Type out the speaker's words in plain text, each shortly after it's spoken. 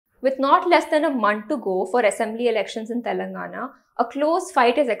With not less than a month to go for assembly elections in Telangana, a close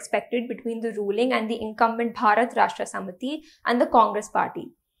fight is expected between the ruling and the incumbent Bharat Rashtra Samiti and the Congress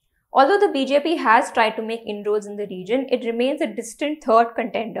party. Although the BJP has tried to make inroads in the region, it remains a distant third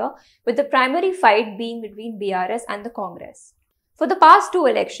contender, with the primary fight being between BRS and the Congress. For the past two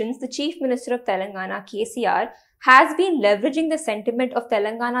elections, the Chief Minister of Telangana, KCR, has been leveraging the sentiment of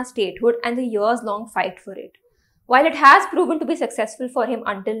Telangana statehood and the years-long fight for it. While it has proven to be successful for him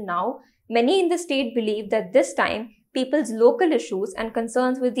until now, many in the state believe that this time, people's local issues and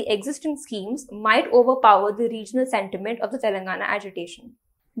concerns with the existing schemes might overpower the regional sentiment of the Telangana agitation.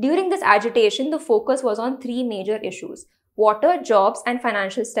 During this agitation, the focus was on three major issues: water, jobs, and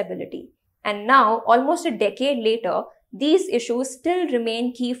financial stability. And now, almost a decade later, these issues still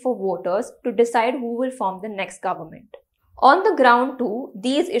remain key for voters to decide who will form the next government. On the ground too,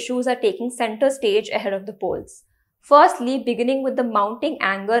 these issues are taking center stage ahead of the polls. Firstly, beginning with the mounting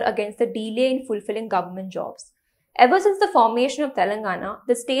anger against the delay in fulfilling government jobs. Ever since the formation of Telangana,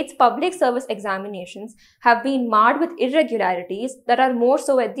 the state's public service examinations have been marred with irregularities that are more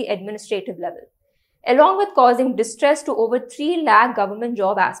so at the administrative level. Along with causing distress to over 3 lakh government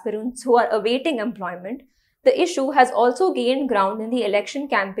job aspirants who are awaiting employment, the issue has also gained ground in the election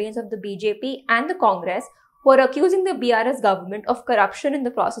campaigns of the BJP and the Congress, who are accusing the BRS government of corruption in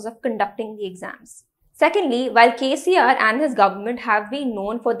the process of conducting the exams. Secondly, while KCR and his government have been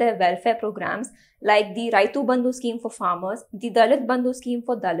known for their welfare programs like the Rythu Bandhu scheme for farmers, the Dalit Bandhu scheme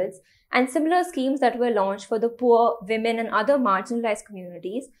for Dalits, and similar schemes that were launched for the poor, women, and other marginalized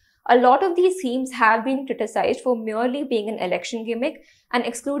communities, a lot of these schemes have been criticized for merely being an election gimmick and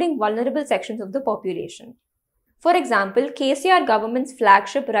excluding vulnerable sections of the population. For example, KCR government's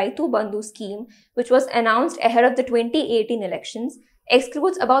flagship Rythu Bandhu scheme, which was announced ahead of the 2018 elections,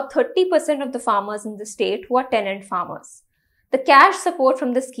 excludes about 30% of the farmers in the state who are tenant farmers. The cash support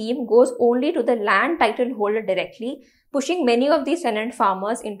from the scheme goes only to the land title holder directly, pushing many of these tenant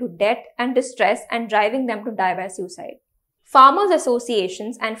farmers into debt and distress and driving them to die by suicide. Farmers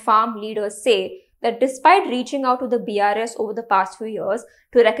associations and farm leaders say that despite reaching out to the BRS over the past few years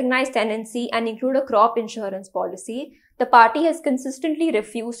to recognize tenancy and include a crop insurance policy, the party has consistently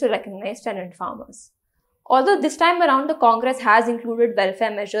refused to recognize tenant farmers. Although this time around the Congress has included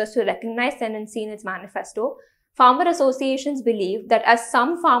welfare measures to recognize tenancy in its manifesto, farmer associations believe that as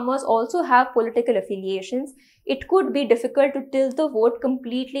some farmers also have political affiliations, it could be difficult to tilt the vote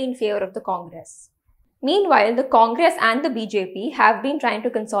completely in favor of the Congress. Meanwhile, the Congress and the BJP have been trying to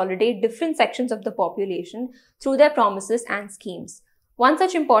consolidate different sections of the population through their promises and schemes. One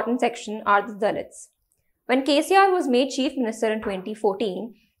such important section are the Dalits. When KCR was made Chief Minister in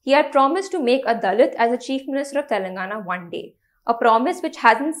 2014, he had promised to make a Dalit as a Chief Minister of Telangana one day, a promise which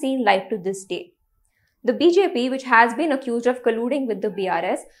hasn't seen light to this day. The BJP, which has been accused of colluding with the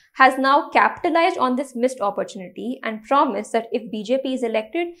BRS, has now capitalized on this missed opportunity and promised that if BJP is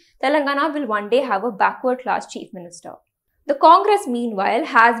elected, Telangana will one day have a backward-class Chief Minister. The Congress, meanwhile,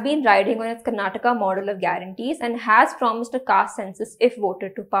 has been riding on its Karnataka model of guarantees and has promised a caste census if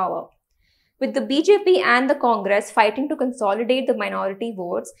voted to power. With the BJP and the Congress fighting to consolidate the minority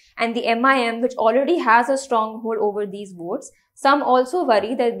votes and the AIMIM, which already has a stronghold over these votes, some also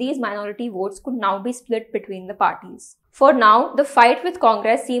worry that these minority votes could now be split between the parties. For now, the fight with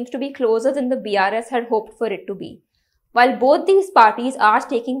Congress seems to be closer than the BRS had hoped for it to be. While both these parties are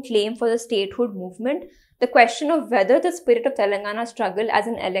taking claim for the statehood movement, the question of whether the spirit of Telangana struggle as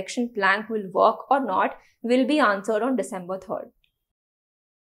an election plank will work or not will be answered on December 3rd.